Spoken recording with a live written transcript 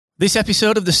This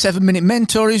episode of the 7 Minute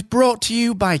Mentor is brought to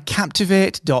you by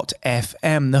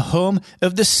Captivate.fm, the home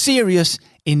of the serious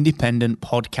independent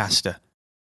podcaster.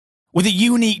 With a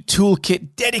unique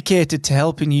toolkit dedicated to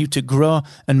helping you to grow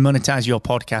and monetize your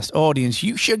podcast audience,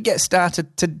 you should get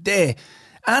started today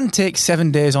and take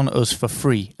 7 days on us for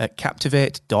free at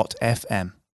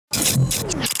Captivate.fm.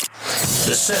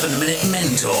 The 7 Minute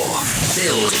Mentor.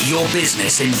 Build your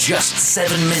business in just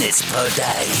 7 minutes per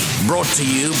day. Brought to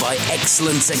you by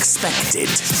Excellence Expected,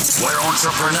 where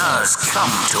entrepreneurs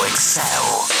come to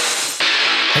excel.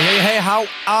 Hey, how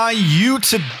are you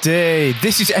today?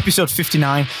 This is episode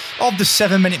 59 of the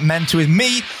 7 Minute Mentor with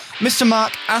me, Mr.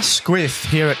 Mark Asquith,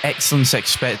 here at Excellence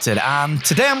Expected. And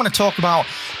today I'm going to talk about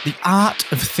the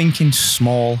art of thinking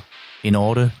small in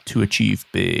order to achieve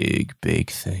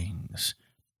big things.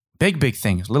 Big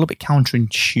things, a little bit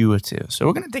counterintuitive. So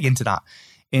we're going to dig into that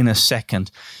in a second.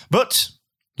 But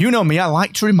you know me, I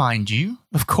like to remind you,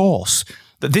 of course,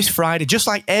 that this Friday, just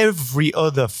like every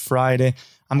other Friday,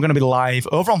 I'm going to be live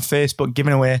over on Facebook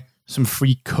giving away some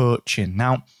free coaching.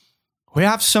 Now, we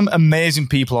have some amazing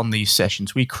people on these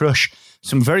sessions. We crush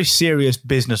some very serious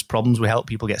business problems. We help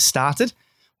people get started.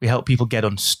 We help people get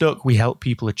unstuck. We help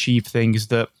people achieve things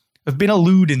that have been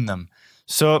eluding them.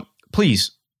 So please,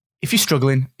 if you're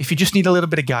struggling, if you just need a little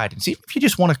bit of guidance, even if you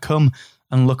just want to come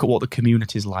and look at what the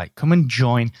community is like, come and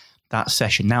join that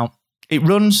session. Now, it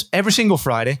runs every single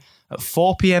Friday at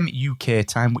 4 p.m. UK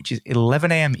time, which is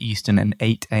 11 a.m. Eastern and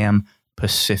 8 a.m.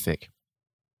 Pacific.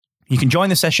 You can join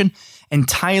the session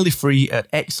entirely free at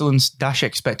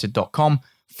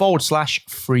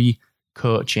excellence-expected.com/free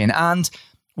coaching. And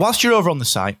whilst you're over on the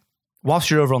site,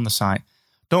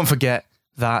 don't forget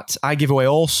that I give away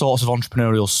all sorts of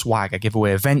entrepreneurial swag. I give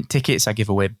away event tickets, I give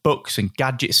away books and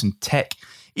gadgets and tech,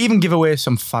 even give away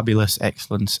some fabulous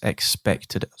Excellence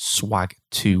Expected swag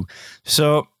too.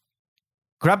 So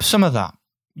grab some of that.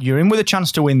 You're in with a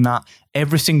chance to win that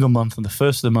every single month. On the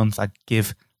first of the month, I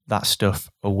give that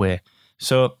stuff away.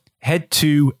 So head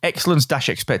to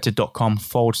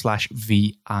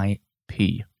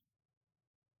excellence-expected.com/VIP.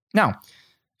 Now,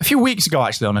 a few weeks ago,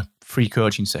 actually, on a free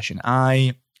coaching session,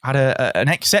 I had an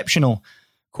exceptional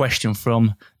question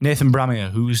from Nathan Bramier,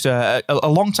 who's a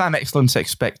long-time Excellence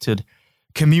Expected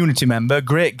community member,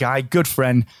 great guy, good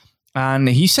friend, and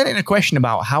he sent in a question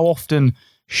about how often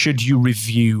should you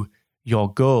review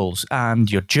your goals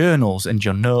and your journals and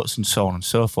your notes and so on and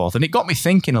so forth. And it got me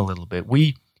thinking a little bit.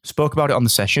 We spoke about it on the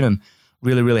session and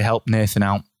really helped Nathan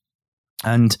out.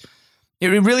 And it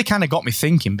really kind of got me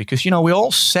thinking because, you know, we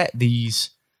all set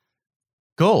these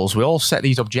goals, we all set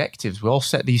these objectives, we all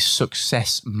set these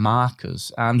success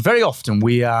markers. And very often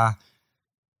we are,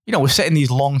 you know, we're setting these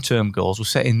long-term goals, we're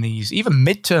setting these even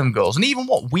mid-term goals, and even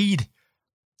what we'd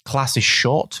class as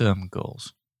short-term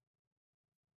goals.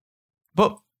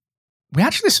 But we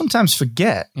actually sometimes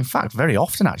forget, in fact, very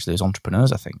often actually as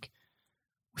entrepreneurs, I think,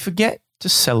 we forget to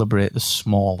celebrate the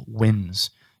small wins.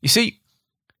 You see,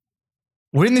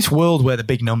 we're in this world where the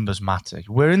big numbers matter.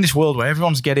 We're in this world where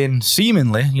everyone's getting,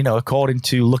 seemingly, you know, according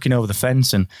to looking over the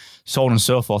fence and so on and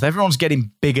so forth, everyone's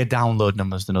getting bigger download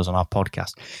numbers than us on our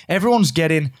podcast. Everyone's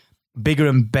getting bigger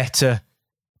and better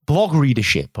blog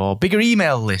readership or bigger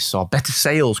email lists or better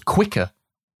sales quicker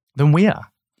than we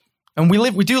are. And we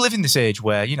do live in this age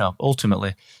where, you know,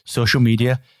 ultimately social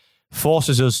media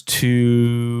forces us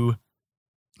to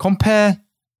compare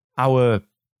our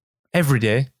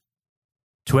everyday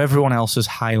to everyone else's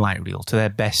highlight reel, to their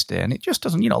best day. And it just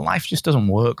doesn't, you know, life just doesn't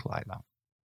work like that.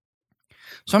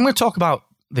 So I'm going to talk about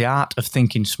the art of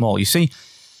thinking small. You see,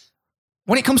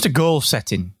 when it comes to goal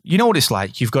setting, you know what it's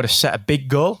like. You've got to set a big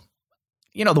goal.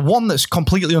 You know, the one that's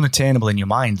completely unattainable in your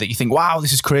mind that you think, wow,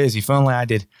 this is crazy. If only I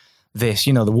did this,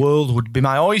 you know, the world would be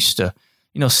my oyster.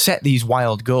 You know, set these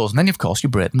wild goals. And then, of course, you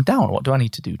break them down. What do I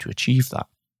need to do to achieve that?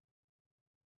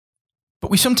 But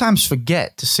we sometimes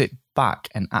forget to sit back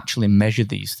and actually measure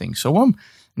these things. So when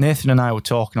Nathan and I were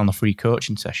talking on the free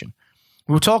coaching session,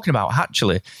 we were talking about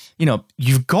actually, you know,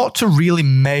 you've got to really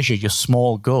measure your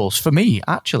small goals. For me,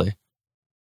 actually,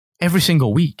 every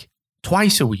single week,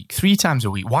 twice a week, 3 times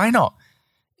a week. Why not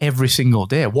every single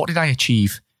day? What did I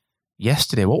achieve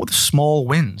yesterday? What were the small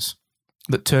wins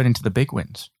that turn into the big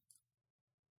wins?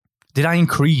 Did I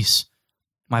increase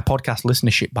my podcast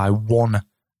listenership by 1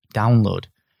 download?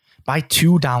 By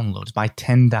 2 downloads, by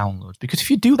 10 downloads. Because if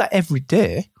you do that every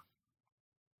day,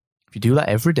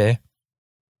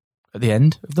 at the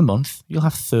end of the month, you'll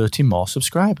have 30 more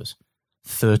subscribers,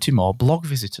 30 more blog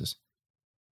visitors.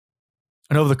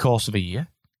 And over the course of a year,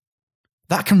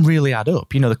 that can really add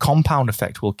up. You know, the compound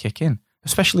effect will kick in,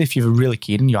 especially if you're really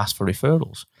keen and you ask for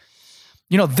referrals.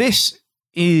 You know, this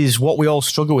is what we all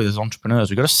struggle with as entrepreneurs.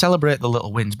 We've got to celebrate the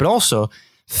little wins, but also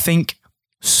think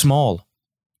small.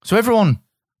 So everyone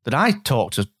that I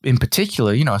talk to, in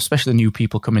particular, especially new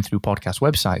people coming through podcast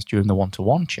websites during the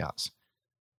one-to-one chats,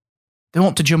 they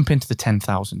want to jump into the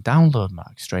 10,000 download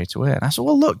mark straight away. And I said,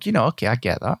 well, look, okay, I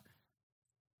get that.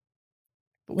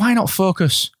 But why not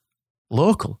focus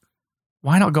local?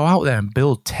 Why not go out there and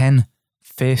build 10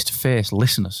 face-to-face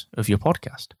listeners of your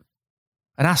podcast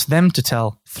and ask them to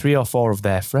tell 3 or 4 of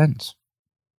their friends?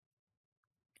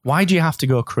 Why do you have to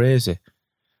go crazy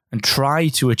and try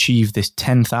to achieve this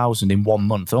 10,000 in 1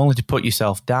 month only to put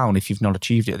yourself down if you've not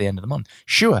achieved it at the end of the month?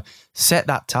 Sure, set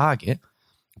that target,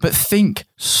 but think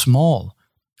small.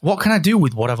 What can I do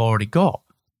with what I've already got?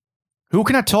 Who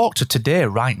can I talk to today,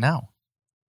 right now?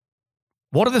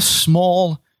 What are the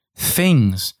small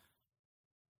things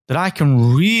that I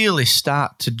can really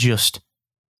start to just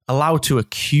allow to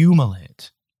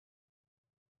accumulate?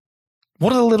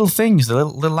 What are the little things, the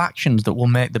little actions that will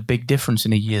make the big difference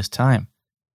in a year's time?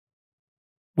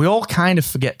 We all kind of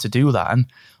forget to do that. And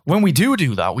when we do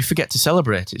that, we forget to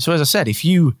celebrate it. So as I said, if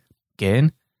you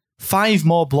gain 5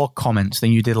 more blog comments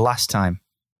than you did last time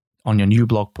on your new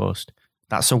blog post,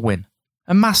 that's a win.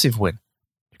 A massive win.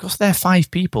 Because they're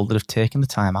 5 people that have taken the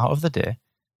time out of the day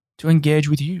to engage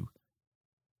with you.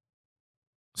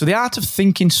 So the art of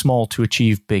thinking small to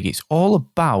achieve big, it's all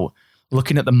about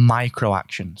looking at the micro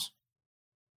actions.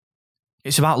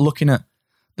 It's about looking at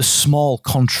the small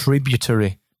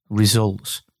contributory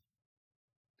results.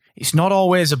 It's not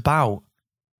always about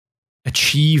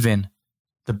achieving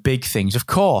the big things. Of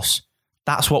course,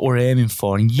 that's what we're aiming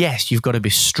for. And yes, you've got to be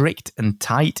strict and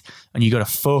tight and you've got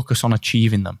to focus on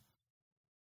achieving them.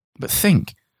 But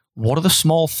think, what are the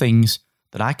small things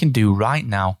that I can do right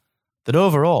now that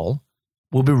overall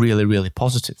will be really, really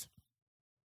positive?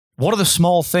 What are the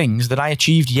small things that I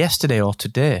achieved yesterday or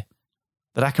today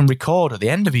that I can record at the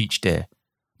end of each day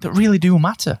that really do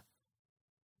matter?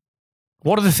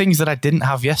 What are the things that I didn't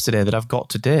have yesterday that I've got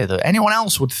today that anyone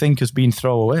else would think has been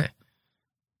thrown away,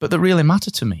 but that really matter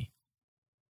to me?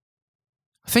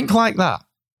 Think like that.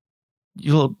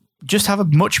 You'll just have a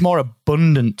much more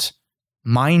abundant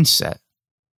mindset.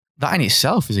 That in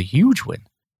itself is a huge win.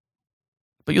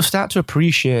 But you'll start to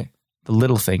appreciate the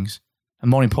little things and,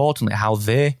 more importantly, how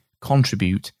they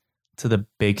contribute to the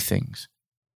big things.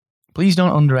 Please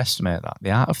don't underestimate that. The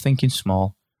art of thinking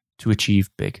small to achieve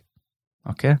big.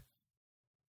 Okay?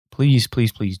 Please,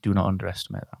 please, please do not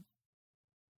underestimate that.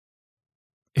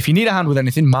 If you need a hand with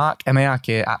anything, Mark,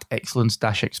 M-A-R-K, at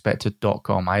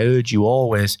excellence-expected.com. I urge you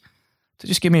always to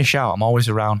just give me a shout. I'm always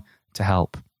around to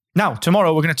help. Now,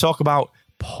 tomorrow we're going to talk about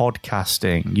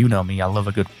podcasting. You know me, I love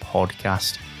a good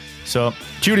podcast. So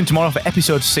tune in tomorrow for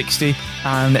episode 60,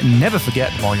 and never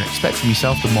forget, the more you expect from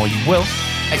yourself, the more you will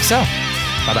excel.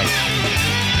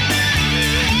 Bye-bye.